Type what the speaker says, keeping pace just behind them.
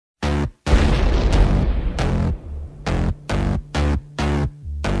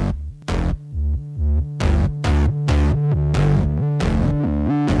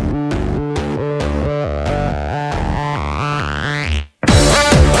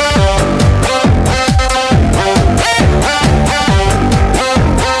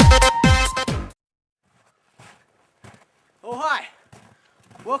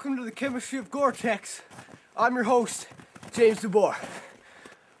Chemistry of Gore-Tex. I'm your host, James Boer.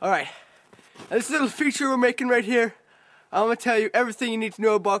 Alright, this little feature we're making right here, I'm going to tell you everything you need to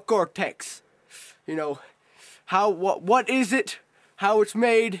know about Gore-Tex. You know, what is it, how it's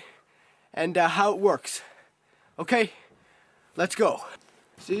made, and how it works. Okay, let's go.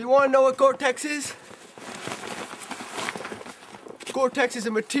 So you want to know what Gore-Tex is? Gore-Tex is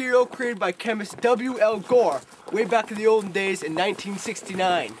a material created by chemist W.L. Gore way back in the olden days in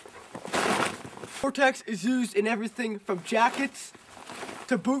 1969. Gore-Tex is used in everything from jackets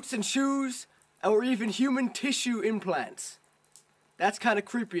to boots and shoes, or even human tissue implants. That's kind of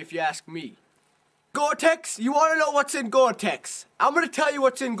creepy if you ask me. Gore-Tex, you want to know what's in Gore-Tex? I'm going to tell you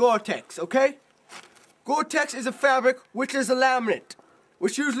what's in Gore-Tex, okay? Gore-Tex is a fabric which is a laminate,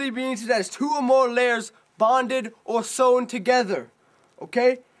 which usually means it has 2 or more layers bonded or sewn together,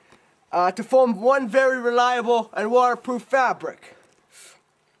 okay? To form one very reliable and waterproof fabric.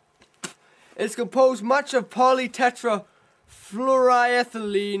 It's composed much of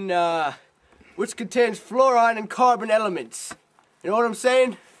polytetrafluoroethylene, which contains fluorine and carbon elements. You know what I'm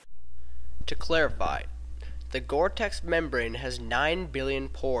saying? To clarify, the Gore-Tex membrane has 9 billion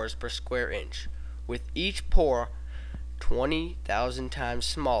pores per square inch, with each pore 20,000 times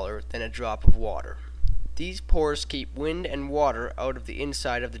smaller than a drop of water. These pores keep wind and water out of the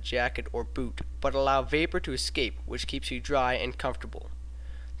inside of the jacket or boot, but allow vapor to escape, which keeps you dry and comfortable.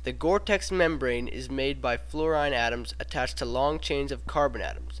 The Gore-Tex membrane is made by fluorine atoms attached to long chains of carbon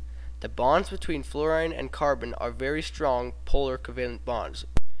atoms. The bonds between fluorine and carbon are very strong polar covalent bonds.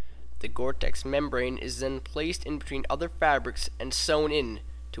 The Gore-Tex membrane is then placed in between other fabrics and sewn in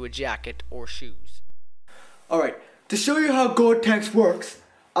to a jacket or shoes. Alright, to show you how Gore-Tex works,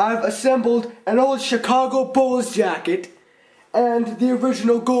 I've assembled an old Chicago Bulls jacket and the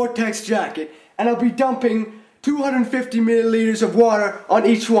original Gore-Tex jacket, and I'll be dumping 250 milliliters of water on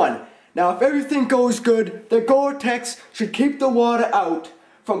each one. Now if everything goes good, the Gore-Tex should keep the water out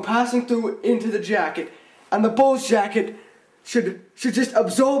from passing through into the jacket, and the Bulls jacket should just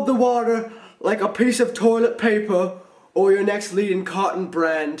absorb the water like a piece of toilet paper or your next leading cotton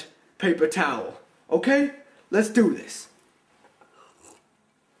brand paper towel. Okay? Let's do this.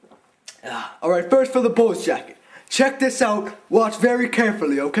 Alright, first for the Bulls jacket. Check this out. Watch very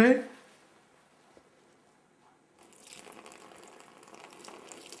carefully, okay?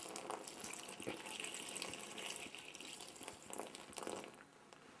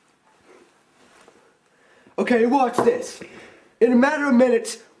 Okay, watch this. In a matter of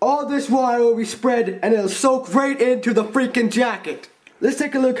minutes, all this water will be spread and it'll soak right into the freaking jacket. Let's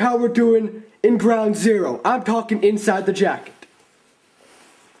take a look how we're doing in ground zero. I'm talking inside the jacket.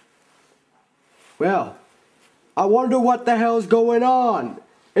 Well, I wonder what the hell's going on.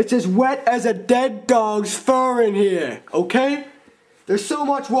 It's as wet as a dead dog's fur in here, okay? There's so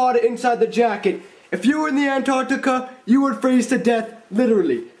much water inside the jacket. If you were in the Antarctica, you would freeze to death,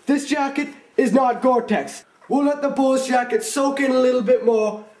 literally. This jacket is not Gore-Tex. We'll let the Bulls jacket soak in a little bit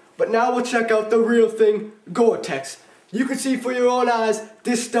more, but now we'll check out the real thing, Gore-Tex. You can see for your own eyes,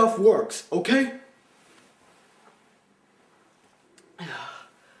 this stuff works, okay?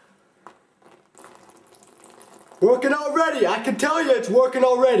 Working already, I can tell you it's working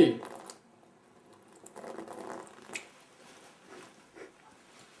already.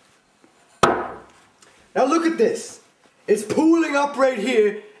 Now look at this. It's pooling up right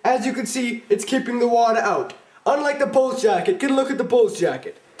here. As you can see, it's keeping the water out. Unlike the Bulls jacket, get a look at the Bulls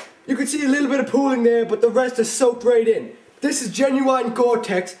jacket. You can see a little bit of pooling there, but the rest is soaked right in. This is genuine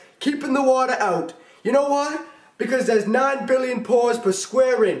Gore-Tex, keeping the water out. You know why? Because there's 9 billion pores per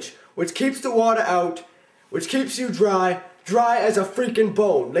square inch, which keeps the water out, which keeps you dry as a freaking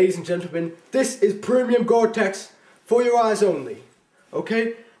bone. Ladies and gentlemen, this is premium Gore-Tex for your eyes only.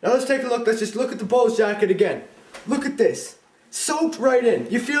 Okay? Now let's take a look. Let's just look at the Bulls jacket again. Look at this. Soaked right in.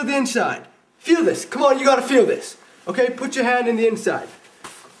 You feel the inside. Feel this. Come on, you gotta feel this. Okay, put your hand in the inside.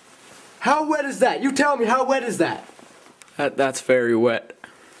 How wet is that? You tell me, how wet is that? That's very wet.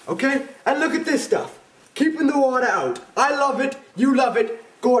 Okay, and look at this stuff. Keeping the water out. I love it. You love it.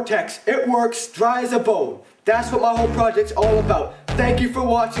 Gore-Tex. It works. Dry as a bone. That's what my whole project's all about. Thank you for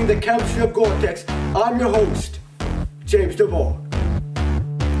watching the Chemistry of Gore-Tex. I'm your host, James Boer.